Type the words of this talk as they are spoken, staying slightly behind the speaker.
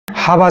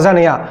हाबा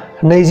जानाया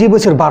 20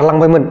 बोसोर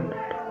बारलांबायमोन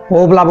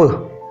अब्लाबो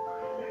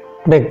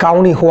बे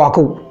गावनि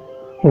हौवाखौ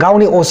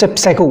गावनि असे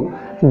फिसायखौ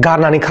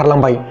गारनानै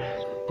खारलांबाय।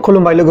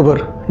 खुलुमबाय लोगोफोर,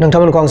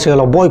 नोंथांमोनखौ आं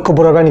सिगाङाव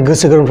बयखौबो बरायबाय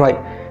गोसो गोरबोनिफ्राय।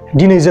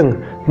 दिनै जों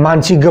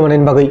मानसि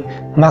गोमानायनि बागै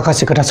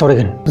माखासे खोथा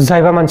सावरायगोन।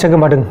 जायबा मानसिया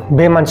गोमादों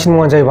बे मानसिनि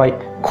मुङानो जाहैबाय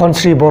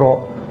खनस्री बर'।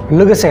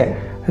 लोगोसे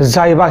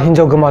जायबा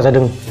हिन्जाव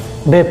गोमाजादों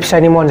बे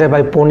फिसायनि मुङानो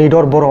जाहैबाय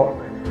पनिदर बर'।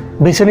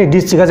 बिसोरनि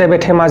डिस्ट्रिक्टआ जाहैबाय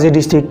धेमाजि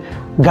डिस्ट्रिक्ट,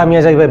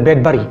 गामिया जाहैबाय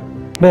बेदबारि।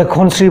 बे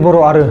खनस्री बर'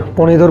 आरो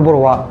पनिदर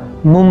बर'आ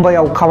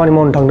मुम्बाइआव खामानि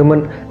मावनो थांदोंमोन।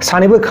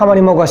 सानैबो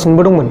खामानि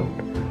मावगासिनोबो दंमोन,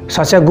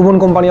 सासेया गुबुन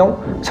कम्पानियाव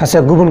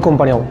सासेया गुबुन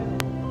कम्पानियाव।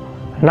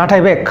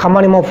 नाथाय बे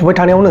खामानि मावफुबाय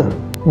थानायावनो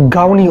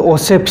गावनि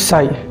असे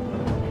फिसाय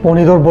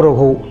पनिदर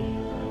बर'खौ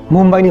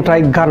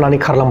मुम्बाइनिफ्राय गारनानै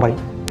खारलांबाय।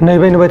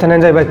 नैबे नुबाय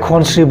थानायानो जाहैबाय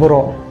खनस्री बर',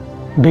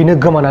 बेनो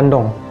गोमानानै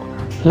दं।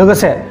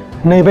 लोगोसे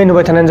नैबे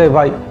नुबाय थानायानो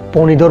जाहैबाय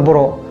पनिदर बर',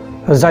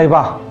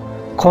 जायबा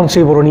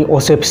खनस्री बर'नि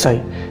असे फिसाय।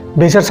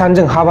 बिसोर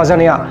सानैजों हाबा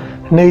जानाया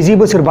 20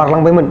 बोसोर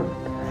बारलांबायमोन।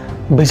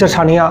 बिसोर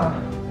सानैया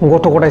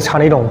गथ' गथाय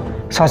सानै दं,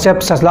 सासेया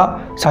फिसाज्ला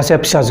सासेया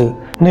फिसाजो।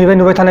 नैबे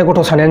नुबाय थानाय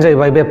गथ' सानैयानो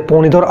जाहैबाय बे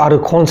पनिदर आरो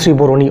खनस्री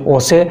बर'नि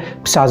असे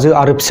फिसाजो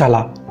आरो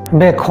फिसाला।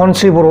 बे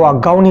खनस्री बर'आ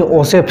गावनि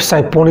असे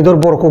फिसाय पनिदर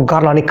बर'खौ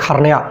गारनानै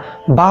खारनाया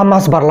 5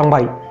 मास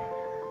बारलांबाय।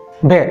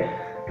 बे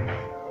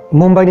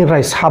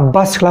मुम्बाइनिफ्राय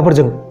 7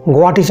 सिख्लाफोरजों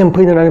गुवाहाटीसिम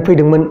फैनानै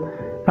फैदोंमोन।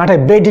 नाथाय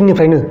बे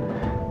दिननिफ्रायनो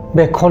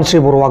बे खनस्री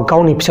बर'आ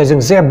गावनि फिसायजों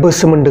जेबो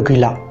सोमोन्दो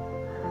गैला।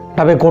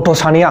 दा बे गथ'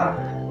 सानैया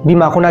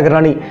बिमाखौ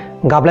नागिरनानै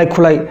गाबलाय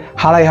खुलाय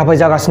हालाय हाफाय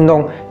जागासिनो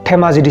दं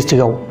धेमाजि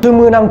डिस्ट्रिक्टआव।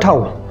 सोमोनांथाव,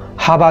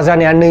 हाबा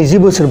जानाया 20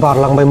 बोसोर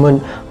बारलांबायमोन।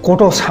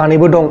 गथ'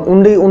 सानैबो दं,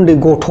 उन्दै उन्दै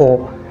गथ'।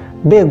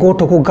 बे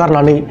गथ'खौ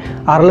गारनानै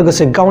आरो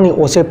लोगोसे गावनि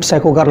असे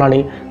फिसायखौ गारनानै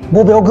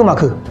बबेयाव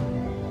गोमाखो?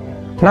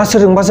 ना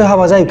सोरजोंबासो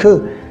हाबा जाहैखो,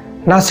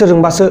 ना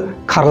सोरजोंबासो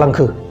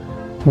खारलांखो?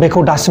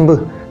 बेखौ दासिमबो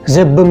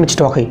जेबो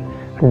मिथिथ'वाखै।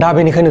 दा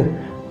बेनिखायनो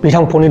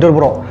बिथां पनिदर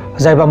बर',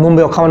 जायबा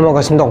मुम्बाइआव खामानि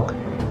मावगासिनो दं,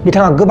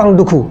 बिथाङा गोबां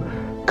दुखु।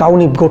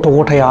 गावनि गथ'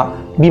 गथाया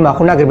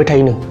बिमाखौ नागिरबाय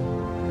थायोनो,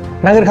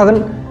 नागिरखागोन।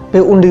 बे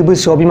उन्दै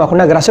बैसोआव बिमाखौ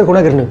नागिरा सोरखौ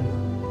नागिरनो?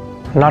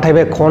 नाथाय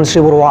बे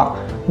खनस्री बर'आ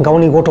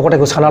गावनि गथ'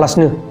 गथायखौ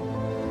सानालासिनो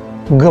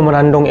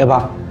गोमानानै दं एबा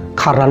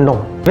खारनानै दं।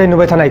 बे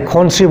नुबाय थानाय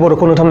खनस्री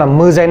बर'खौ नोंथांमोना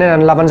मोजाङै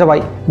नायनानै लाबानो जाबाय,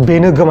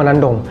 बेनो गोमानानै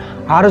दं।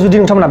 आरो जुदि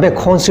नोंथांमोना बे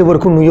खनस्री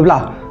बर'खौ नुयोब्ला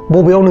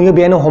बबेयाव नुयो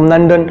बेनो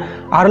हमनानै दोन।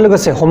 आरो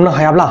लोगोसे हमनो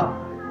हायाब्ला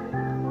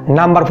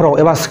नाम्बारफोराव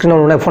एबा स्क्रिनाव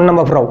नुनाय फन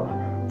नाम्बारफोराव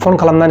फन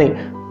खालामनानै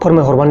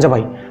फोरमायहरबानो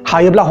जाबाय।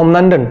 हायोब्ला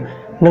हमनानै दोन,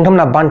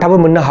 नोंथांमोना बान्थाबो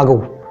मोननो हागौ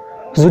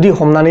जुदि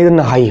हमनानै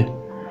दोननो हायो।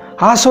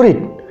 आसरित,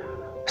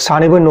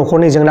 सानैबो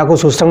न'खरनि जेंनाखौ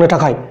सुस्रांनो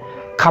थाखाय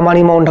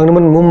खामानि मावनो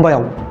थांदोंमोन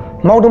मुम्बाइआव,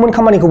 मावदोंमोन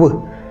खामानिखौबो।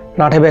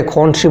 नाथाय बे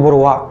खनस्री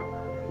बर'आ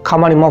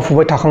खामानि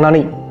मावफुबाय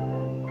थाखांनानै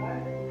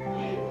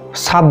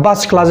 7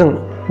 सिख्लाजों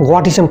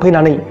गुवाहाटीसिम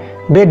फैनानै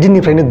बे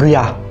दिननिफ्रायनो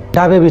गैया।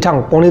 दा बे बिथां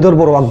पनिदर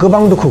बर'आ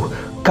गोबां दुखु,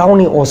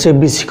 गावनि असे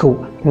बिसिखौ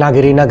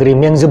नागिरै नागिरै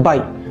मेंजोब्बाय।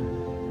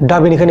 दा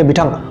बेनिखायनो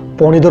बिथां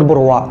पनिदर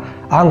बर'आ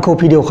आंखौ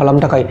भिडिअ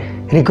खालामनो थाखाय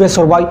रिक्वेस्ट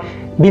हरबाय।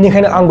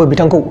 बेनिखायनो आंबो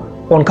बिथांखौ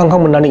अनखांखां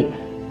मोननानै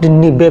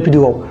दिनैनि बे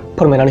भिडिअआव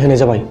फोरमायनानै होनाय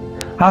जाबाय।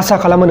 आसा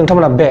खालामो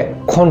नोंथांमोना बे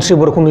खनस्री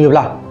बर'खौ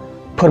नुयोब्ला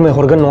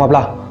फोरमायहरगोन,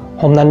 नङाब्ला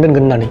हमनानै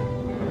दोनगोन होननानै।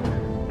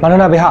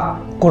 मानोना बेहा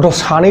गथ'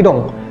 सानै दं।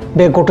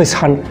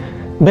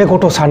 बे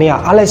गथ' सानैया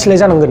आलाय सिलाय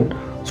जानांगोन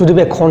जुदि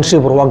बे खनस्री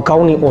बर'आ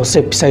गावनि असे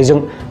फिसायजों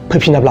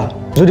फैफिनाब्ला।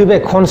 जुदि बे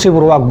खनस्री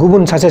बर'आ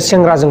गुबुन सासे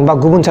सेंग्राजों बा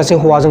गुबुन सासे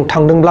हौवाजों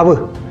थांदोंब्लाबो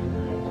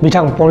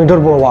बिथां पनिदर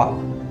बर'आ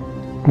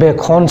बे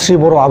खनस्री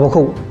बर'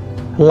 आब'खौ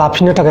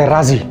लाफिननो थाखाय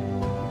राजि।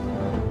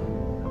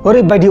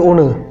 ओरैबायदि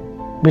अनो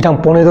बिथां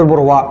पनिदर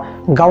बर'आ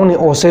गावनि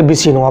असे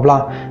बिसि नङाब्ला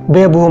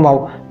बे बुहुमाव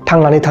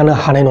थांनानै थानो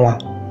हानाय नङा।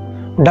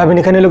 दा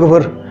बेनिखायनो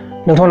लोगोफोर,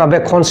 नोंथांमोना बे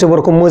खनस्री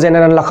बर'खौ मोजाङै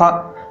नायनानै लाखा।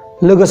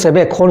 लोगोसे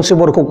बे खनस्री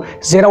बर'खौ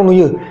जेराव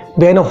नुयो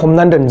बेनो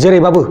हमनानै दोन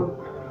जेरैबाबो।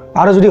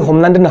 आरो जुदि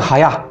हमनानै दोननो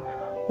हाया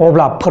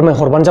अब्ला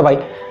फोरमायहरबानो जाबाय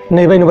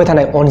नैबे नुबाय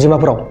थानाय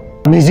अनजिमाफोराव।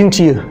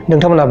 मिजिंथियो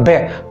नोंथांमोना बे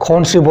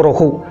खनस्री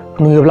बर'खौ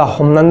नुयोब्ला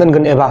हमनानै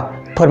दोनगोन एबा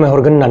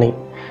फोरमायहरगोन होननानै।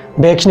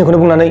 बेखिनिखौनो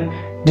बुंनानै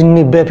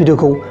दिनैनि बे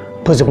भिडिअखौ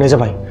फोजोबनाय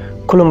जाबाय।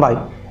 खुलुमबाय,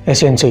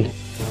 एसेनोसै।